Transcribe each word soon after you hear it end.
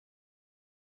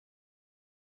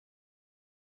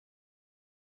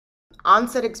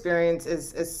onset experience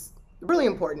is really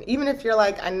important. Even if you're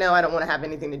like, I know I don't want to have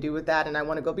anything to do with that and I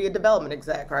want to go be a development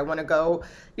exec or I want to go,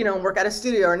 work at a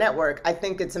studio or network. I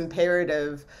think it's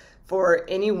imperative for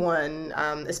anyone,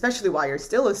 especially while you're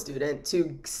still a student, to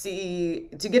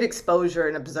get exposure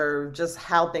and observe just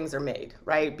how things are made,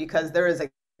 right? Because there is a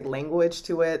language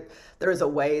to it. There is a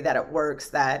way that it works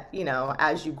that,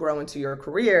 as you grow into your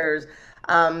careers,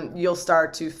 you'll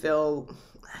start to feel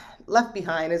left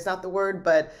behind is not the word,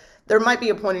 but there might be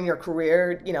a point in your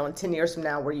career, in 10 years from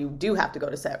now where you do have to go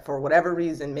to set for whatever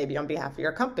reason, maybe on behalf of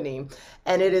your company.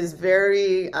 And it is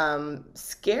very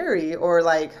scary or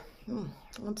like,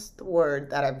 what's the word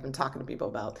that I've been talking to people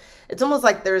about? It's almost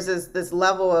like there's this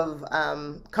level of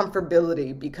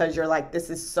comfortability because you're like, this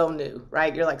is so new,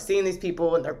 right? You're like seeing these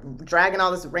people and they're dragging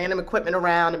all this random equipment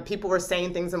around and people were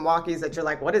saying things in walkies that you're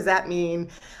like, what does that mean?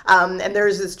 And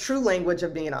there's this true language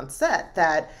of being on set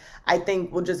that I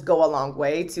think will just go a long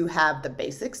way to have the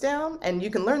basics down. And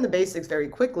you can learn the basics very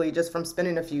quickly just from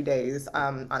spending a few days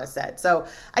on a set. So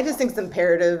I just think it's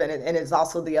imperative. And it's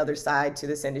also the other side to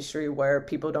this industry where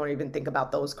people don't even think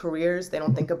about those careers. They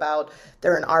don't think about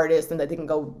they're an artist and that they can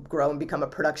go grow and become a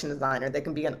production designer. They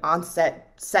can be an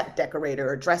on-set set decorator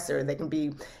or dresser. They can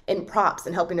be in props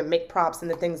and helping to make props and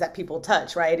the things that people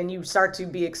touch, right? And you start to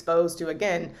be exposed to,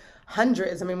 again,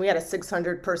 hundreds. I mean, we had a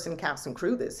 600-person cast and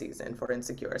crew this season for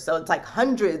Insecure. So it's like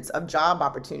hundreds of job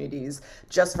opportunities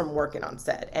just from working on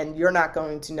set. And you're not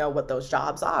going to know what those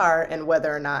jobs are and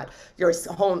whether or not your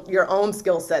own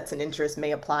skill sets and interests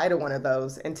may apply to one of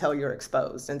those until you're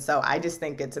exposed. And so I just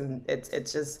think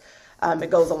it's just, it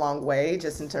goes a long way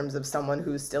just in terms of someone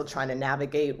who's still trying to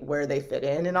navigate where they fit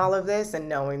in all of this and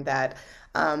knowing that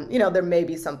there may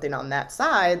be something on that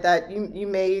side that you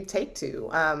may take to.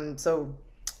 So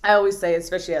I always say,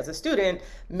 especially as a student,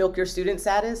 milk your student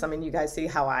status. I mean, you guys see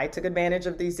how I took advantage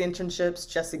of these internships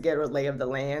just to get a lay of the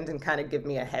land and kind of give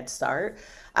me a head start.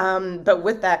 But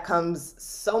with that comes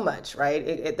so much,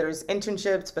 right? There's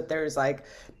internships, but there's like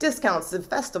discounts at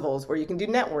festivals where you can do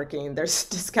networking. There's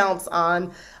discounts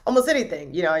on almost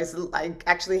anything. I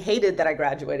actually hated that I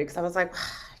graduated because I was like,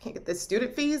 can't get the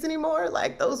student fees anymore.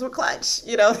 Like those were clutch,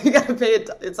 you got to pay it.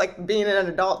 It's like being an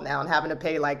adult now and having to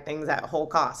pay like things at whole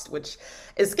cost, which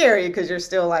is scary because you're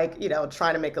still like,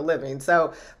 trying to make a living.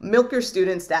 So milk your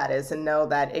student status and know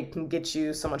that it can get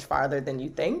you so much farther than you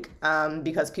think,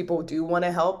 because people do want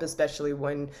to help, especially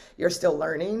when you're still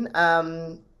learning.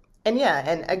 And yeah,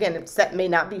 and again, set may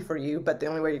not be for you, but the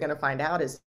only way you're going to find out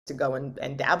is to go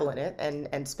and dabble in it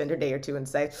and spend a day or two and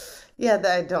say, yeah,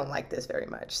 I don't like this very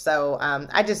much. So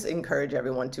I just encourage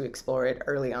everyone to explore it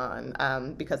early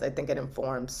on because I think it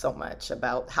informs so much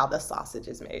about how the sausage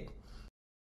is made.